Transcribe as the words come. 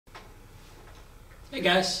Hey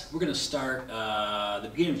guys, we're going to start the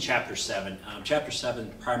beginning of Chapter 7. Chapter 7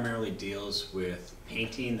 primarily deals with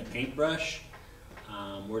painting the paintbrush,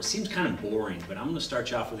 where it seems kind of boring, but I'm going to start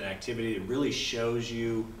you off with an activity that really shows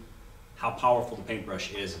you how powerful the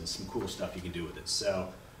paintbrush is and some cool stuff you can do with it. So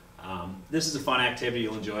this is a fun activity,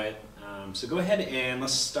 you'll enjoy it. So go ahead and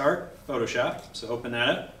let's start Photoshop. So open that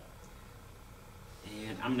up,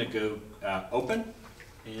 and I'm going to go open,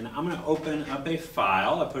 and I'm going to open up a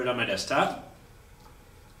file. I put it on my desktop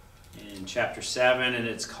in Chapter 7, and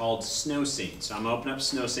it's called Snow Scene. So I'm going to open up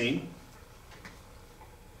Snow Scene.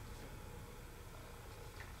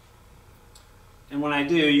 And when I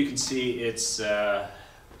do, you can see it's a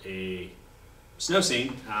snow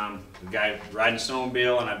scene. A guy riding a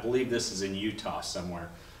snowmobile, and I believe this is in Utah somewhere.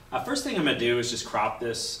 First thing I'm going to do is just crop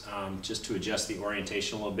this just to adjust the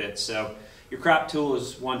orientation a little bit. So your crop tool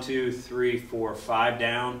is 1, 2, 3, 4, 5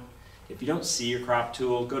 down. If you don't see your crop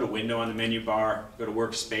tool, go to Window on the menu bar, go to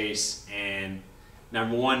Workspace, and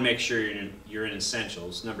number 1, make sure you're in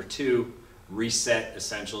Essentials. Number 2, reset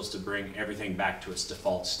Essentials to bring everything back to its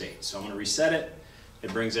default state. So I'm going to reset it.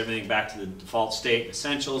 It brings everything back to the default state,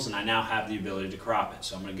 Essentials, and I now have the ability to crop it.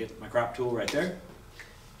 So I'm going to get my crop tool right there,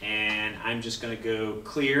 and I'm just going to go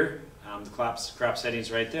clear the crop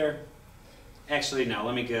settings right there. Actually, no,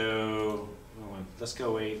 let me go. Let's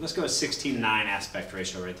go a 16:9 aspect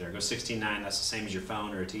ratio right there. Go 16:9. That's the same as your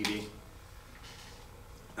phone or a TV.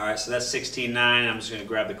 All right, so that's 16:9. I'm just going to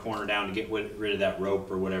grab the corner down to get rid of that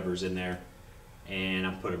rope or whatever's in there, and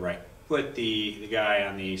I'll put it right. Put the guy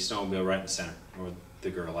on the snowmobile right in the center, or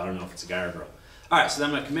the girl. I don't know if it's a guy or a girl. All right, so then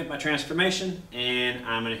I'm going to commit my transformation, and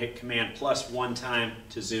I'm going to hit Command plus 1 time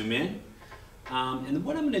to zoom in. And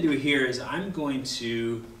what I'm going to do here is I'm going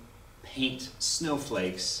to paint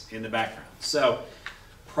snowflakes in the background. So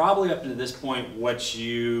probably up to this point, what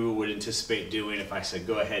you would anticipate doing if I said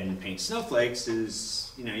go ahead and paint snowflakes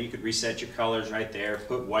is, you could reset your colors right there,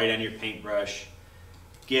 put white on your paintbrush,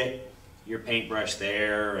 get your paintbrush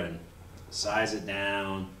there and size it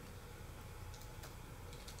down,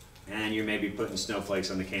 and you're maybe putting snowflakes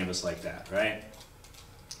on the canvas like that, right?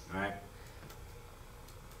 All right.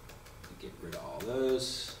 Get rid of all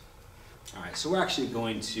those. All right, so we're actually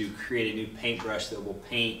going to create a new paintbrush that will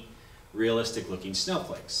paint realistic looking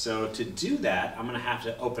snowflakes. So to do that, I'm going to have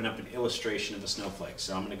to open up an illustration of a snowflake.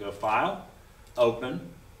 So I'm going to go File, Open,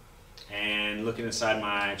 and looking inside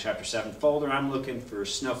my Chapter 7 folder, I'm looking for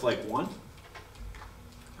Snowflake 1. All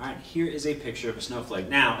right, here is a picture of a snowflake.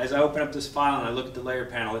 Now, as I open up this file and I look at the layer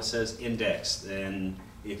panel, it says Indexed. And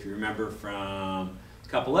if you remember from a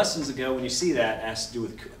couple lessons ago, when you see that, it has to do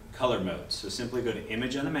with color mode. So simply go to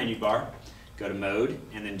Image on the menu bar, go to Mode,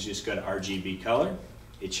 and then just go to RGB Color.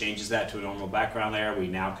 It changes that to a normal background layer. We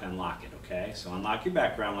now can unlock it, okay? So unlock your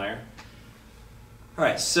background layer. All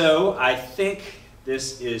right, so I think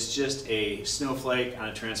this is just a snowflake on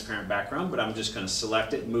a transparent background, but I'm just going to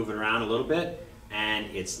select it and move it around a little bit, and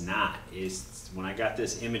it's not. When I got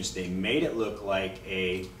this image, they made it look like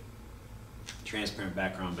a transparent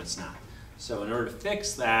background, but it's not. So in order to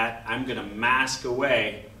fix that, I'm going to mask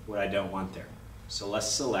away what I don't want there. So let's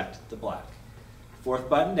select the black. 4th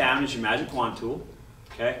button down is your magic wand tool.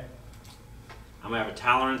 Okay, I'm going to have a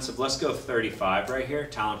tolerance of, let's go 35 right here,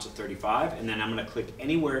 tolerance of 35, and then I'm going to click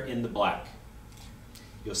anywhere in the black.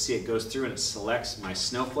 You'll see it goes through and it selects my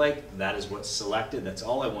snowflake. That is what's selected. That's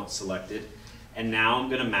all I want selected. And now I'm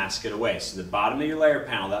going to mask it away. So the bottom of your layer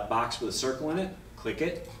panel, that box with a circle in it, click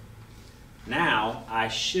it. Now I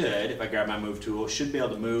should, if I grab my move tool, should be able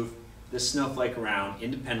to move this snowflake around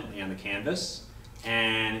independently on the canvas,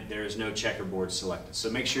 and there's no checkerboard selected. So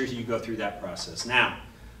make sure you go through that process. Now,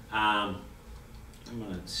 I'm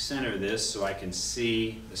going to center this so I can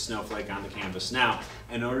see the snowflake on the canvas. Now,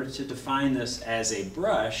 in order to define this as a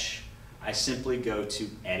brush, I simply go to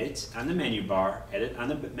Edit on the menu bar, Edit on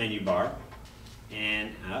the menu bar,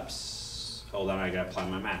 and oops, hold on, I got to apply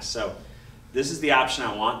my mask. So this is the option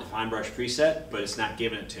I want, Define Brush Preset, but it's not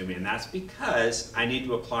giving it to me, and that's because I need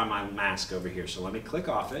to apply my mask over here. So let me click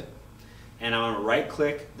off it, and I'm going to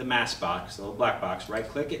right-click the mask box, the little black box,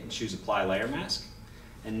 right-click it and choose Apply Layer Mask.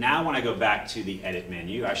 And now when I go back to the Edit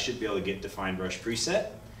menu, I should be able to get Define Brush Preset,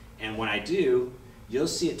 and when I do, you'll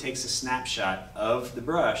see it takes a snapshot of the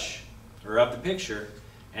brush, or of the picture,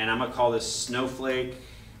 and I'm going to call this Snowflake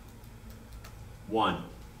 1. All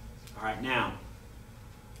right, now,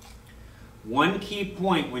 one key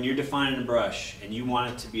point when you're defining a brush and you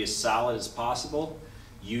want it to be as solid as possible,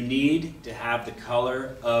 you need to have the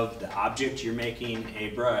color of the object you're making a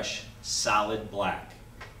brush solid black.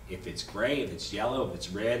 If it's gray, if it's yellow, if it's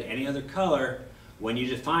red, any other color when you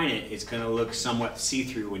define it, it's going to look somewhat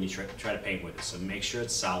see-through when you try to paint with it. So make sure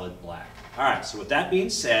it's solid black. All right, so with that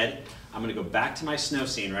being said, I'm going to go back to my snow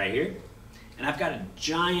scene right here. And I've got a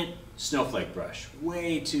giant snowflake brush,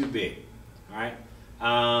 way too big. All right.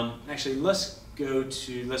 Actually, let's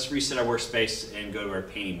reset our workspace and go to our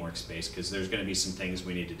painting workspace because there's going to be some things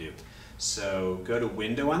we need to do. So go to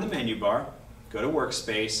Window on the menu bar, go to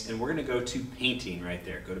Workspace, and we're going to go to Painting right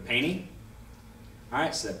there. Go to Painting. All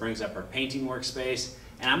right, so that brings up our painting workspace,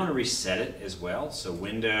 and I'm going to reset it as well. So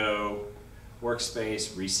Window,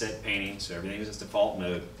 Workspace, Reset Painting, so everything is its default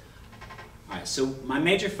mode. All right, so my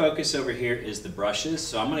major focus over here is the brushes,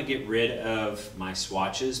 so I'm going to get rid of my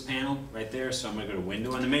swatches panel right there. So I'm going to go to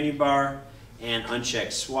Window on the menu bar and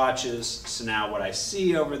uncheck swatches. So now what I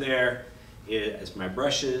see over there is my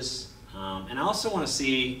brushes, and I also want to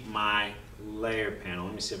see my layer panel.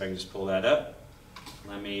 Let me see if I can just pull that up.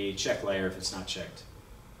 Let me check layer if it's not checked.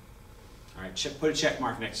 All right, put a check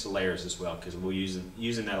mark next to layers as well because we'll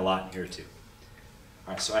using that a lot in here too.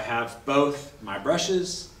 All right, so I have both my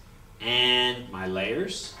brushes and my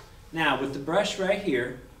layers. Now with the brush right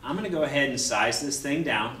here, I'm going to go ahead and size this thing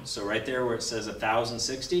down. So right there where it says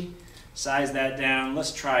 1060, size that down.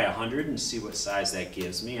 Let's try 100 and see what size that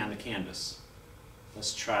gives me on the canvas.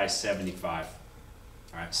 Let's try 75.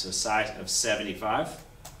 All right, so size of 75.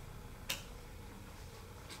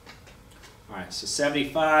 All right, so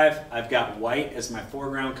 75, I've got white as my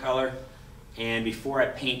foreground color, and before I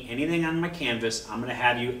paint anything on my canvas, I'm gonna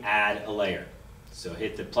have you add a layer. So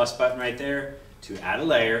hit the plus button right there to add a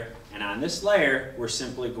layer, and on this layer, we're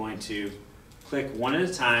simply going to click one at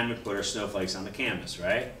a time and put our snowflakes on the canvas,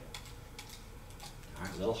 right? All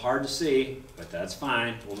right, a little hard to see, but that's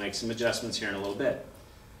fine. We'll make some adjustments here in a little bit.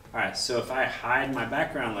 All right, so if I hide my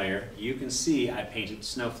background layer, you can see I painted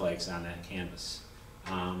snowflakes on that canvas.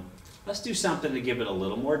 Let's do something to give it a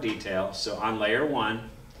little more detail. So on layer 1,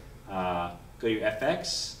 go to your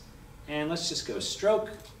FX, and let's just go stroke,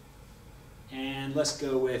 and let's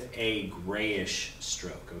go with a grayish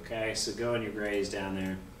stroke, okay? So go in your grays down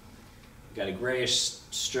there. We've got a grayish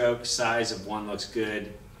stroke, size of 1 looks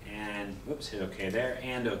good, and whoops, hit okay there,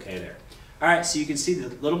 and okay there. All right, so you can see the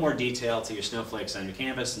little more detail to your snowflakes on your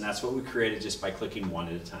canvas, and that's what we created just by clicking one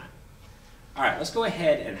at a time. All right, let's go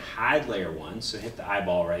ahead and hide layer 1, so hit the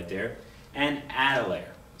eyeball right there, and add a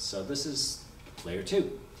layer. So this is layer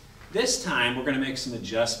 2. This time, we're gonna make some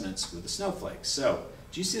adjustments with the snowflakes. So,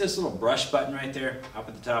 do you see this little brush button right there, up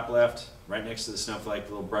at the top left, right next to the snowflake,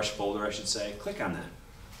 the little brush folder, I should say? Click on that.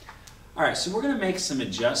 All right, so we're gonna make some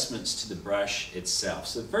adjustments to the brush itself.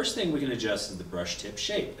 So the first thing we can adjust is the brush tip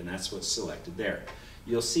shape, and that's what's selected there.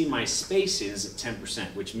 You'll see my spacing is at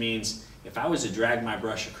 10%, which means if I was to drag my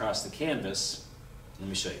brush across the canvas, let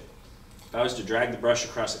me show you. If I was to drag the brush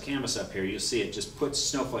across the canvas up here, you'll see it just puts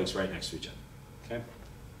snowflakes right next to each other, okay?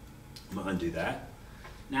 I'm gonna undo that.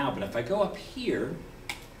 Now, but if I go up here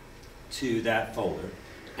to that folder,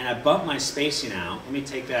 and I bump my spacing out, let me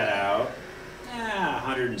take that out,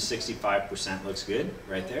 165% looks good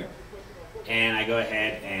right there. And I go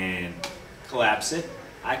ahead and collapse it.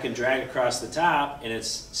 I can drag across the top, and it's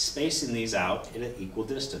spacing these out at an equal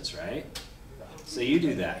distance, right? So you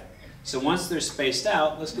do that. So once they're spaced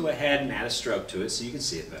out, let's go ahead and add a stroke to it so you can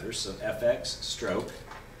see it better. So FX, stroke,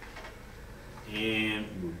 and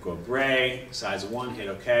we'll go gray, size of 1, hit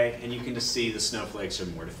OK, and you can just see the snowflakes are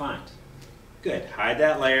more defined. Good, hide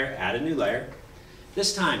that layer, add a new layer.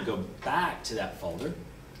 This time, go back to that folder,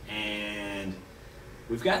 and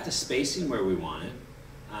we've got the spacing where we want it.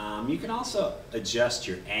 You can also adjust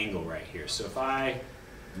your angle right here. So if I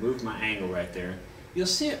move my angle right there, you'll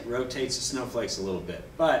see it rotates the snowflakes a little bit.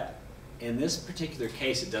 But in this particular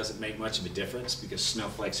case, it doesn't make much of a difference because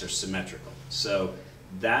snowflakes are symmetrical. So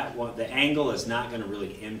that one, the angle is not going to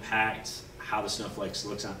really impact how the snowflakes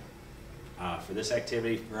looks on. For this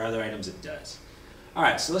activity, for other items, it does. All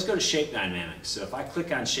right, so let's go to Shape Dynamics. So if I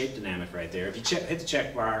click on Shape Dynamic right there, if you hit the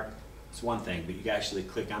check bar, it's one thing, but you can actually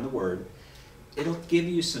click on the word. It'll give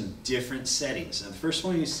you some different settings. Now, the first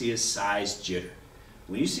one you see is Size Jitter.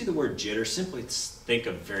 When you see the word jitter, simply think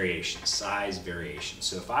of variation, size variation.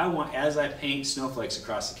 So if I want, as I paint snowflakes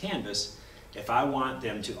across the canvas, if I want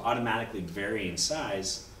them to automatically vary in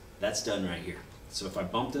size, that's done right here. So if I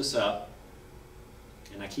bump this up,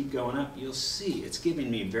 and I keep going up, you'll see it's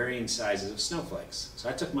giving me varying sizes of snowflakes. So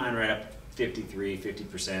I took mine right up 53,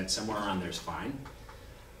 50%, somewhere around there is fine.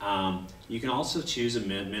 You can also choose a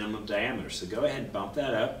minimum diameter. So go ahead and bump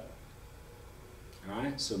that up. All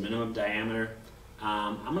right, so minimum diameter.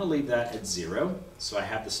 I'm going to leave that at 0, so I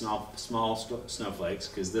have the small snowflakes,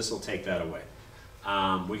 because this will take that away.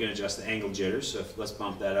 We can adjust the angle jitter, so let's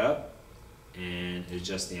bump that up and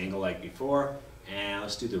adjust the angle like before. And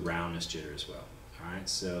let's do the roundness jitter as well. All right,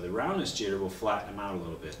 so the roundness jitter will flatten them out a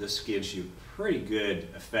little bit. This gives you pretty good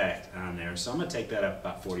effect on there. So I'm going to take that up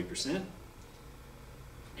about 40%.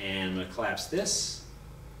 And I'm going to collapse this.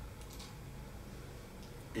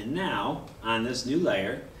 And now, on this new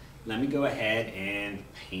layer, let me go ahead and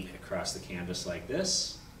paint across the canvas like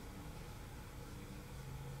this.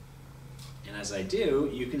 And as I do,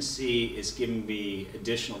 you can see it's giving me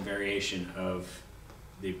additional variation of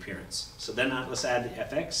the appearance. So then let's add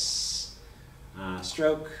the FX.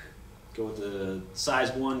 Stroke, go with the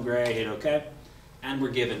size 1 gray, hit OK, and we're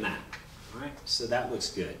given that. All right, so that looks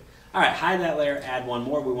good. All right, hide that layer, add one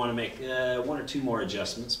more. We want to make 1 or 2 more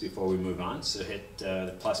adjustments before we move on. So hit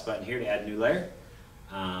the plus button here to add a new layer.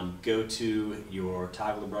 Go to your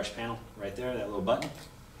toggle the brush panel right there, that little button.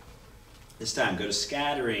 This time go to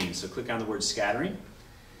scattering. So click on the word scattering,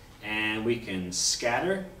 and we can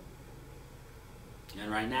scatter. And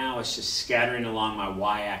right now it's just scattering along my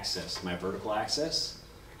y-axis, my vertical axis.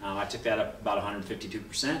 I took that up about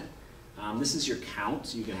 152%. This is your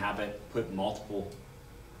count. You can have it put multiple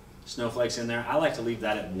snowflakes in there. I like to leave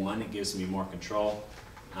that at 1. It gives me more control.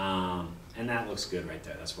 And that looks good right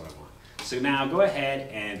there. That's what I want. So now go ahead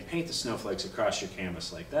and paint the snowflakes across your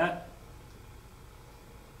canvas like that.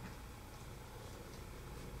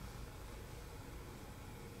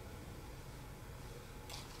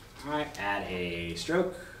 All right, add a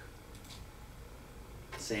stroke.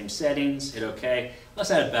 Same settings, hit OK.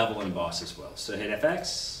 Let's add a bevel and emboss as well. So hit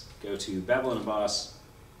FX, go to bevel and emboss,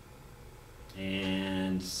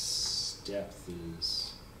 and depth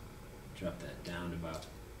is, drop that down to about,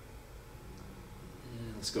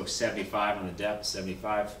 let's go 75 on the depth,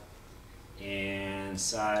 75. And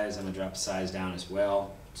size, I'm gonna drop the size down as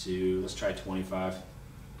well to, let's try 25.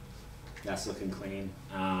 That's looking clean.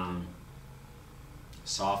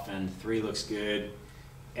 Soften, 3 looks good.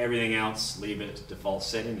 Everything else, leave it default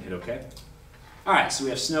setting, hit OK. All right, so we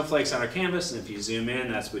have snowflakes on our canvas, and if you zoom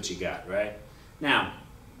in, that's what you got, right? Now,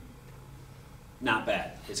 not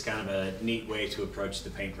bad. It's kind of a neat way to approach the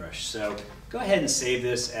paintbrush. So go ahead and save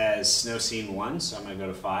this as Snow Scene 1. So I'm going to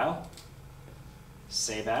go to File,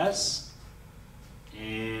 Save As,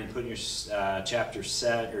 and put in your chapter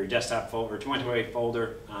set or desktop folder or 2020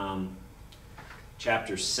 folder.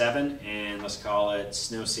 Chapter 7, and let's call it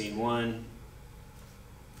Snow Scene 1,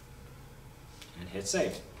 and hit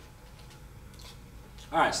save.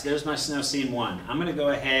 All right, so there's my Snow Scene 1. I'm going to go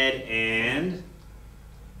ahead and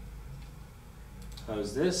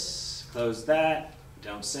close this, close that,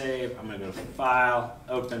 don't save. I'm going to go to File,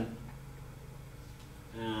 Open,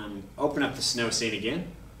 open up the snow scene again.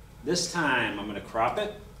 This time I'm going to crop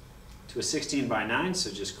it to a 16:9,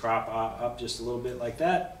 so just crop up just a little bit like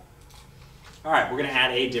that. All right, we're going to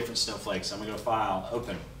add a different snowflake. So I'm going to go File,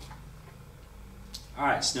 Open. All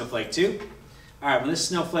right, snowflake 2. All right, when this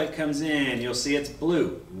snowflake comes in, you'll see it's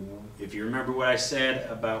blue. If you remember what I said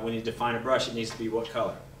about when you define a brush, it needs to be what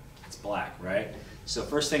color? It's black, right? So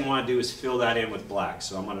first thing I want to do is fill that in with black.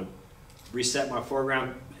 So I'm going to reset my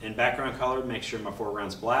foreground and background color, make sure my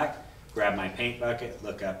foreground's black. Grab my paint bucket,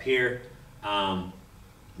 look up here.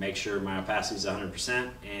 Make sure my opacity is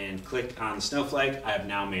 100%, and click on the snowflake. I have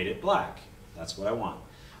now made it black. That's what I want.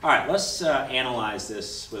 All right, let's analyze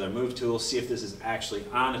this with our move tool, see if this is actually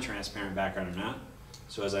on a transparent background or not.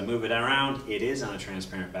 So as I move it around, it is on a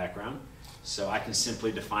transparent background. So I can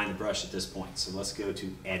simply define the brush at this point. So let's go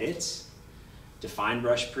to Edit, Define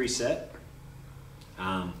Brush Preset,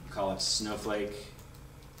 call it Snowflake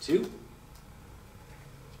 2,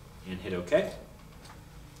 and hit OK.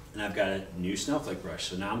 And I've got a new snowflake brush.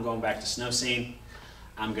 So now I'm going back to Snow Scene.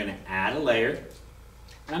 I'm going to add a layer.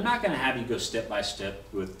 And I'm not going to have you go step by step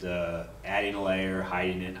with adding a layer,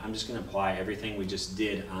 hiding it. I'm just going to apply everything we just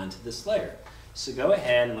did onto this layer. So go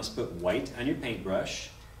ahead and let's put white on your paintbrush.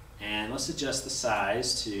 And let's adjust the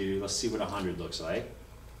size to, let's see what 100 looks like.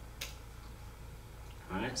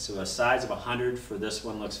 All right, so a size of 100 for this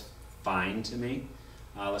one looks fine to me.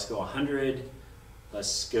 Let's go 100.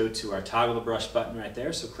 Let's go to our toggle the brush button right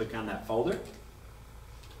there. So click on that folder.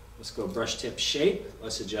 Let's go brush tip shape.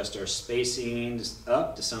 Let's adjust our spacing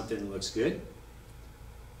up to something that looks good.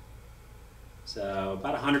 So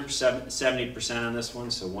about 70% on this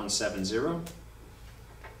one, so 170.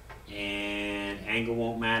 And angle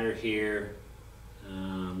won't matter here.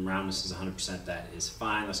 Roundness is 100%, that is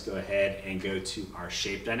fine. Let's go ahead and go to our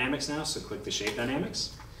shape dynamics now. So click the shape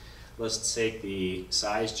dynamics. Let's take the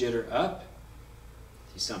size jitter up.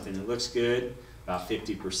 See something that looks good, about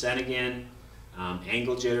 50% again.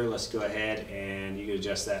 Angle jitter, let's go ahead and you can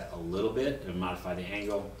adjust that a little bit and modify the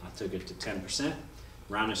angle. I took it to 10%.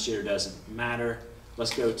 Roundness jitter doesn't matter.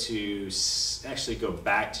 let's go to, actually go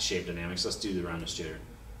back to shape dynamics. Let's do the roundness jitter.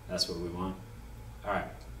 That's what we want. All right,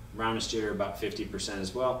 roundness jitter about 50%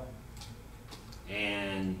 as well.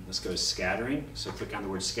 And let's go to scattering. So click on the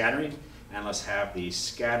word scattering, and let's have the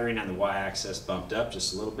scattering on the y-axis bumped up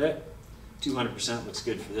just a little bit. 200% looks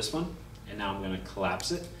good for this one. And now I'm going to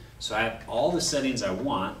collapse it. So I have all the settings I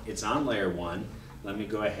want. It's on layer 1. Let me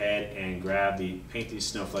go ahead and paint these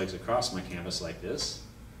snowflakes across my canvas like this.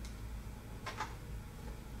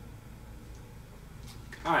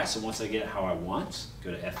 All right, so once I get it how I want,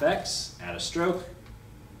 go to FX, add a stroke.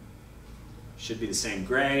 Should be the same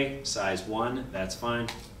gray, size 1, that's fine.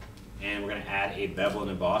 And we're going to add a bevel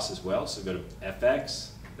and emboss as well. So go to FX,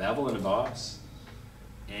 bevel and emboss.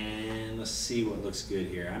 And let's see what looks good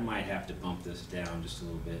here. I might have to bump this down just a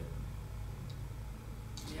little bit.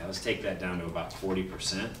 Yeah, let's take that down to about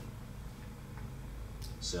 40%.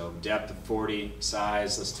 So depth of 40,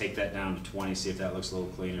 size, let's take that down to 20, see if that looks a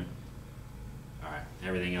little cleaner. All right,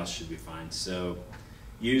 everything else should be fine. So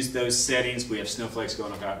use those settings. We have snowflakes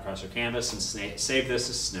going across our canvas, and save this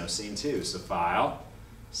as Snow Scene 2. So File,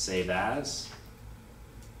 Save As,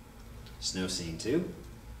 Snow Scene 2,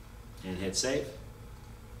 and hit Save.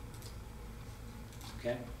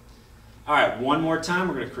 Okay. All right, one more time.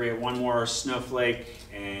 We're going to create one more snowflake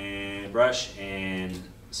and brush and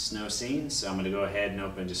snow scene. So I'm going to go ahead and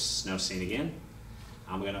open just snow scene again.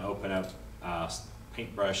 I'm going to open up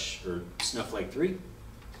paintbrush or snowflake 3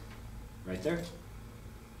 right there.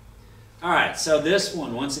 All right, so this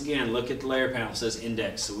one, once again, look at the layer panel. It says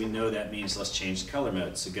index, so we know that means let's change the color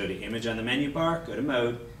mode. So go to image on the menu bar, go to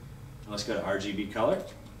mode, and let's go to RGB color.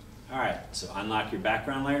 All right, so unlock your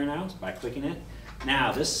background layer now by clicking it.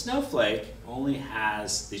 Now, this snowflake only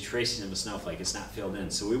has the tracing of a snowflake. It's not filled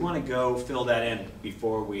in. So we want to go fill that in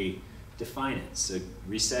before we define it. So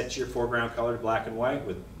reset your foreground color to black and white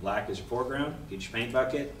with black as your foreground. Get your paint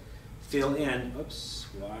bucket. Fill in. Oops,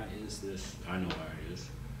 why is this? I know why it is.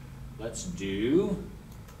 Let's do.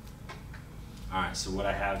 All right, so what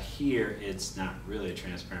I have here, it's not really a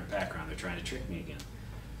transparent background. They're trying to trick me again.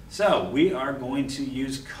 So we are going to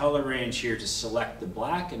use color range here to select the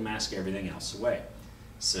black and mask everything else away.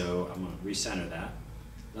 So I'm going to recenter that.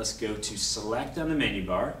 Let's go to select on the menu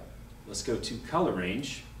bar. Let's go to color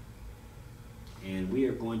range. And we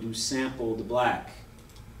are going to sample the black.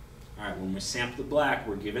 All right, when we sample the black,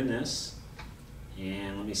 we're given this.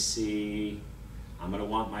 And let me see, I'm going to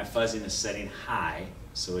want my fuzziness setting high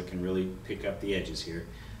so it can really pick up the edges here.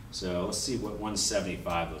 So let's see what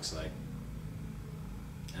 175 looks like.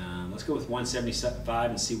 Let's go with 175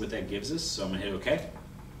 and see what that gives us. So I'm going to hit OK.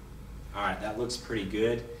 All right, that looks pretty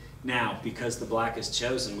good. Now, because the black is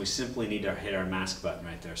chosen, we simply need to hit our mask button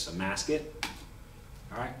right there. So mask it.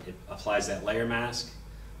 All right, it applies that layer mask,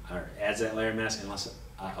 or adds that layer mask, and let's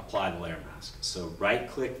apply the layer mask. So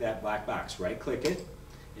right-click that black box, right-click it,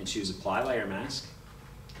 and choose Apply Layer Mask.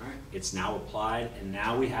 All right, it's now applied, and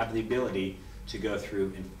now we have the ability to go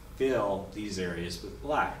through and fill these areas with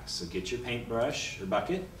black. So get your paintbrush or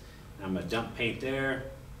bucket. I'm going to dump paint there.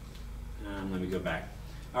 Let me go back.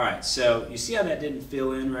 All right, so you see how that didn't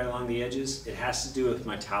fill in right along the edges? It has to do with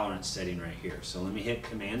my tolerance setting right here. So let me hit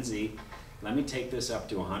Command-Z. Let me take this up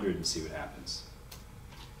to 100 and see what happens.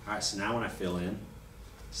 All right, so now when I fill in,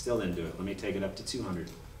 still didn't do it. Let me take it up to 200.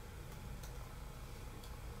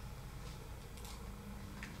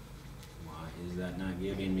 Why is that not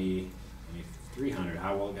giving me 300?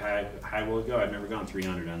 How will it go? I've never gone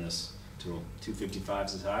 300 on this tool. 255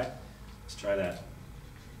 is high. Let's try that.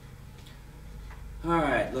 All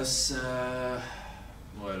right, let's, well,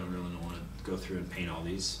 I don't really want to go through and paint all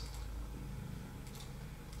these.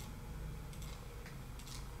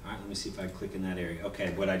 All right, let me see if I click in that area.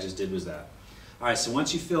 Okay, what I just did was that. All right, so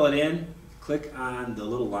once you fill it in, click on the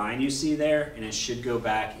little line you see there, and it should go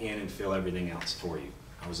back in and fill everything else for you.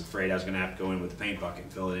 I was afraid I was going to have to go in with the paint bucket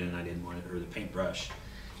and fill it in, and I didn't want it, or the paintbrush,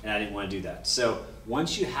 and I didn't want to do that. So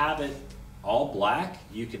once you have it all black,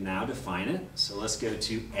 you can now define it. So let's go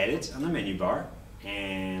to Edit on the menu bar,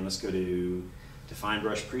 and let's go to Define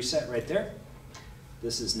Brush Preset right there.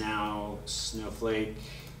 This is now Snowflake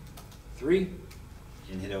 3,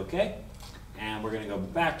 and hit OK. And we're going to go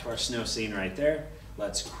back to our snow scene right there.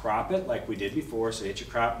 Let's crop it like we did before. So hit your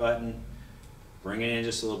crop button, bring it in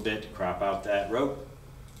just a little bit to crop out that rope,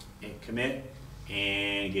 and commit,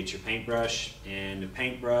 and get your paintbrush. And the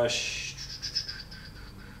paintbrush,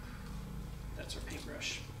 that's our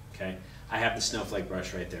paintbrush. Okay, I have the snowflake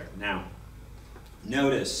brush right there. Now,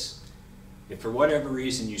 notice if for whatever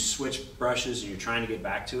reason you switch brushes and you're trying to get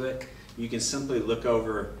back to it, you can simply look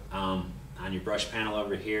over on your brush panel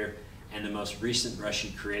over here, and the most recent brush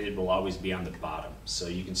you created will always be on the bottom. So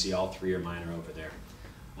you can see all three of mine are over there.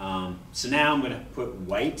 So now I'm going to put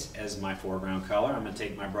white as my foreground color. I'm going to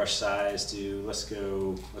take my brush size to, let's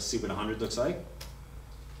see what 100 looks like.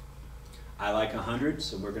 I like 100,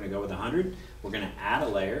 so we're going to go with 100. We're going to add a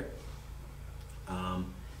layer,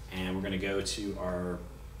 and we're going to go to our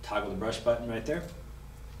toggle the brush button right there.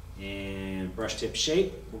 And brush tip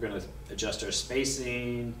shape, we're going to adjust our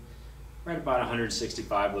spacing. Right about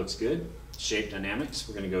 165 looks good. Shape dynamics,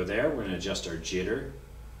 we're going to go there. We're going to adjust our jitter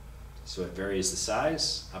so it varies the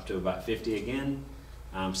size up to about 50 again.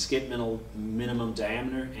 Skip minimum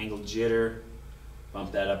diameter, angle jitter,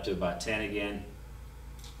 bump that up to about 10 again.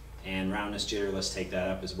 And roundness jitter, let's take that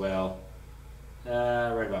up as well.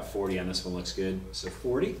 Right about 40 on this one looks good. So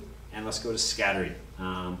 40, and let's go to scattering.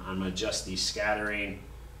 I'm going to adjust the scattering.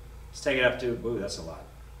 Let's take it up to, ooh, that's a lot.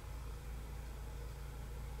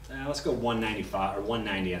 Let's go 195 or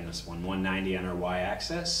 190 on this one. 190 on our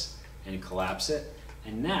y-axis, and collapse it.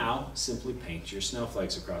 And now simply paint your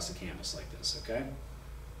snowflakes across the canvas like this, okay?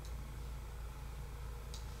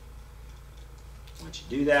 Once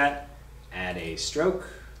you do that, add a stroke.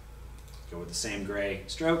 Go with the same gray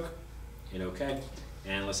stroke, hit OK,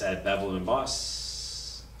 and let's add bevel and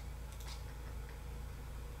emboss.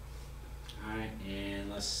 All right, and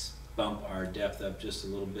let's bump our depth up just a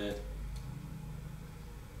little bit.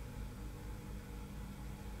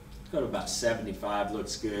 Go to about 75,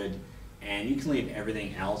 looks good. And you can leave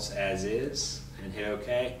everything else as is and hit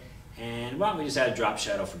OK. And why don't we just add a drop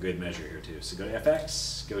shadow for good measure here too. So go to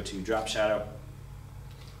FX, go to drop shadow.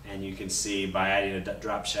 And you can see by adding a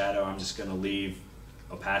drop shadow, I'm just going to leave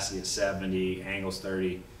opacity at 70, angles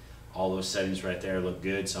 30. All those settings right there look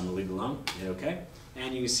good, so I'm going to leave it alone. Hit OK.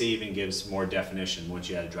 And you can see it even gives more definition once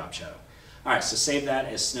you add a drop shadow. All right, so save that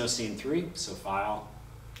as Snow Scene 3. So File,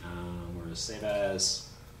 we're going to save as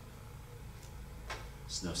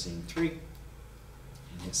Snow Scene 3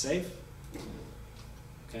 and hit Save.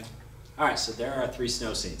 Okay. All right, so there are 3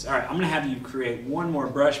 snow scenes. All right, I'm going to have you create one more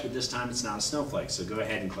brush, but this time it's not a snowflake. So go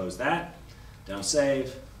ahead and close that. Don't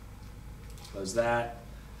save. Close that.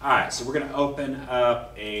 All right, so we're going to open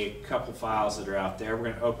up a couple files that are out there. We're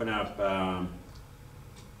going to open up a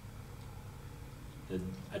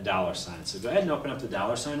 $sign. So go ahead and open up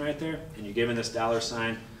the $sign right there. And you're given this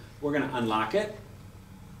 $sign. We're going to unlock it.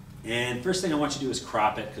 And first thing I want you to do is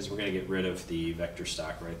crop it, because we're going to get rid of the vector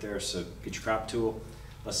stock right there. So get your crop tool.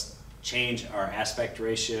 Let's change our aspect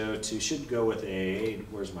ratio to, should go with a,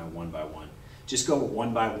 where's my 1:1? Just go with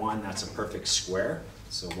 1:1, that's a perfect square.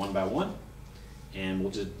 So 1:1. And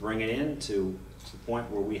we'll just bring it in to the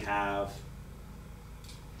point where we have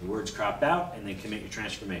the words cropped out, and then commit your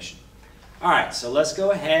transformation. All right, so let's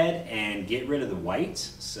go ahead and get rid of the white.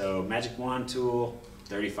 So Magic Wand tool,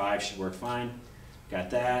 35 should work fine. Got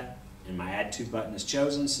that, and my Add To button is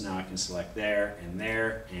chosen, so now I can select there,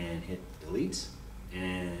 and hit Delete,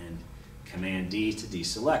 and Command D to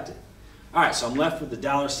deselect it. All right, so I'm left with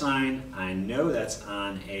the $sign. I know that's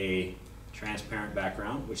on a transparent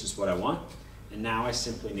background, which is what I want. And now I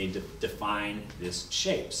simply need to define this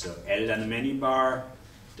shape. So edit on the menu bar,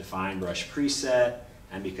 define brush preset,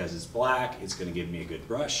 and because it's black, it's going to give me a good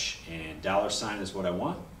brush. And $sign is what I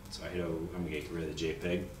want. So I hit, I'm going to get rid of the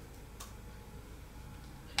JPEG.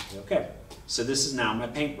 Okay, so this is now my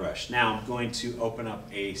paintbrush. Now I'm going to open up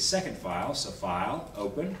a second file. So File,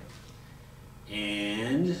 Open,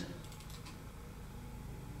 and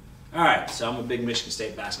all right, so I'm a big Michigan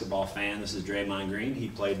State basketball fan. This is Draymond Green. He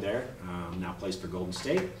played there, now plays for Golden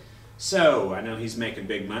State. So I know he's making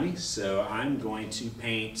big money, so I'm going to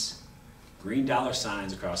paint green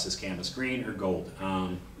 $signs across this canvas. Green or gold?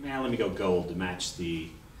 Let me go gold to match the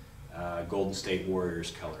Golden State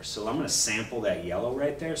Warriors color. So I'm going to sample that yellow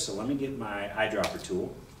right there. So let me get my eyedropper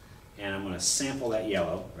tool, and I'm going to sample that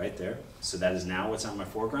yellow right there. So that is now what's on my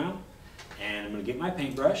foreground. And I'm going to get my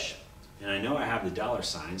paintbrush, and I know I have the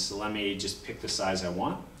 $sign, so let me just pick the size I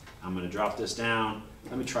want. I'm going to drop this down.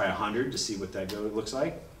 Let me try 100 to see what that looks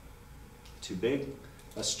like. Too big.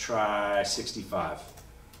 Let's try 65.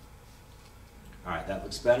 All right, that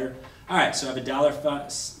looks better. All right, so I have a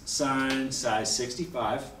 $sign size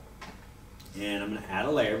 65. And I'm going to add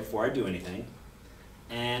a layer before I do anything.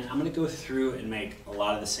 And I'm going to go through and make a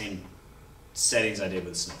lot of the same settings I did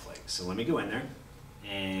with the snowflake. So let me go in there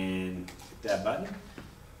and hit that button.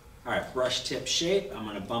 All right, brush tip shape, I'm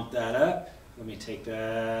going to bump that up. Let me take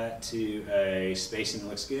that to a spacing that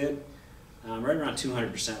looks good. Right around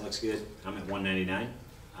 200% looks good. I'm at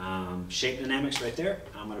 199. Shape dynamics right there.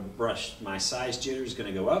 I'm going to brush, my size jitter is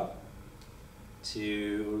going to go up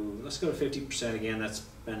to, let's go to 50% again. That's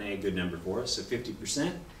been a good number for us, so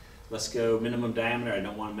 50%. Let's go minimum diameter. I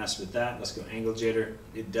don't want to mess with that. Let's go angle jitter.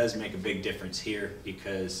 It does make a big difference here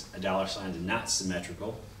because a dollar sign is not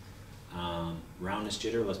symmetrical. Roundness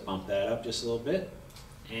jitter, let's bump that up just a little bit.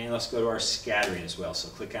 And let's go to our scattering as well. So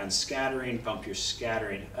click on scattering, bump your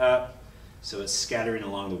scattering up. So it's scattering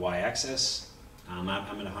along the y-axis. I'm at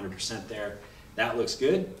 100% there. That looks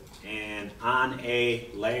good. And on a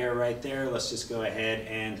layer right there, let's just go ahead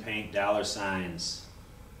and paint dollar signs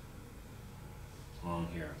along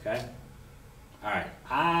here, okay? All right,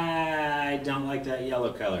 I don't like that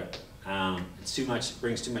yellow color. It's too much,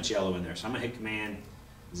 brings too much yellow in there. So I'm gonna hit Command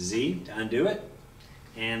Z to undo it.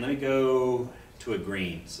 And let me go to a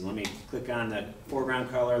green. So let me click on the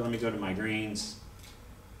foreground color. Let me go to my greens.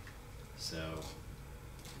 So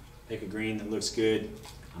pick a green that looks good.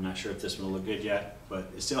 I'm not sure if this one will look good yet,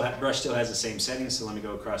 but it still brush still has the same settings. So let me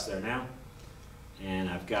go across there now. And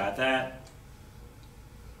I've got that.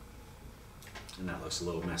 And that looks a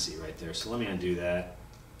little messy right there. So let me undo that.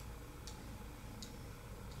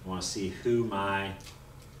 I want to see who my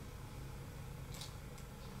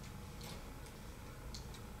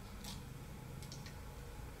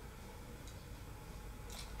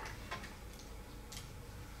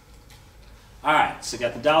All right, so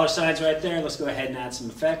got the dollar signs right there. Let's go ahead and add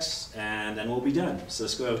some effects, and then we'll be done. So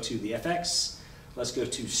let's go to the FX. Let's go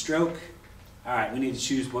to stroke. All right, we need to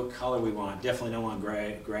choose what color we want. Definitely don't want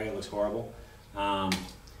gray. Gray, it looks horrible. Let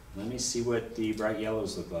me see what the bright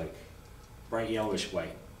yellows look like. Bright yellowish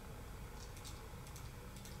white.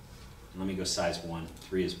 Let me go size 1.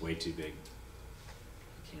 3 is way too big.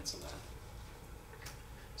 Cancel that.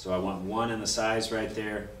 So I want 1 in the size right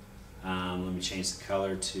there. Let me change the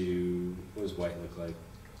color to, what does white look like?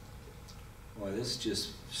 Boy, this just,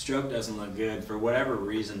 stroke doesn't look good. For whatever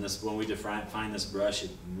reason, when we define this brush, it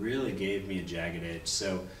really gave me a jagged edge.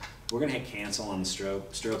 So we're gonna hit cancel on the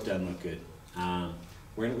stroke. Stroke doesn't look good.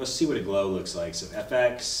 Let's see what a glow looks like. So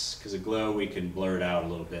FX, because a glow, we can blur it out a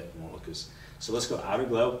little bit. So let's go outer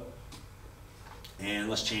glow. And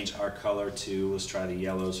let's change our color to, let's try the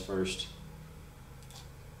yellows first.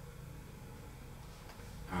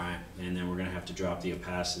 All right, and then we're gonna have to drop the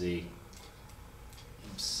opacity.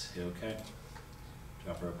 Oops, okay.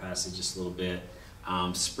 Drop our opacity just a little bit.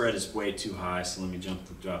 Spread is way too high, so let me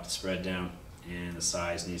drop the spread down, and the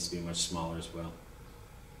size needs to be much smaller as well.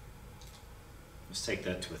 Let's take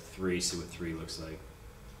that to a 3, see what 3 looks like.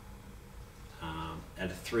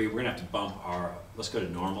 At a 3, we're gonna have to bump our, let's go to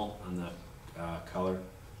normal on the color.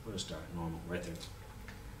 We'll just start normal right there.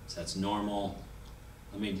 So that's normal.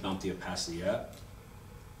 Let me bump the opacity up.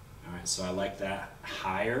 All right, so I like that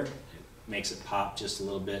higher. It makes it pop just a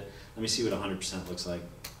little bit. Let me see what 100% looks like.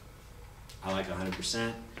 I like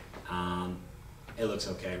 100%. It looks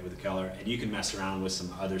okay with the color, and you can mess around with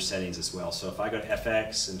some other settings as well. So if I go to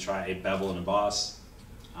FX and try a bevel and emboss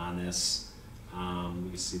on this, we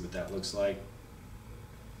can see what that looks like.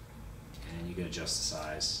 And you can adjust the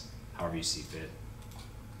size however you see fit.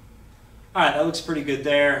 All right, that looks pretty good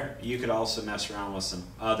there. You could also mess around with some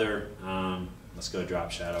other, let's go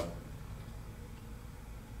drop shadow.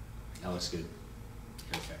 That looks good.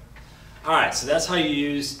 Okay. All right, so that's how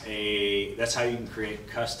you that's how you can create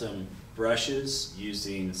custom brushes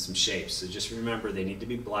using some shapes. So just remember, they need to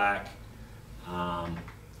be black on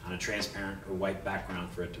a transparent or white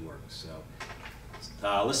background for it to work. So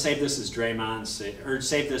let's save this as Draymond, or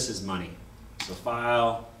save this as money. So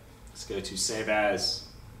file, let's go to save as,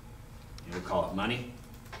 and we'll call it money,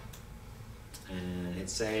 and hit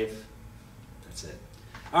save. That's it.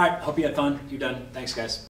 All right, hope you had fun. You're done. Thanks, guys.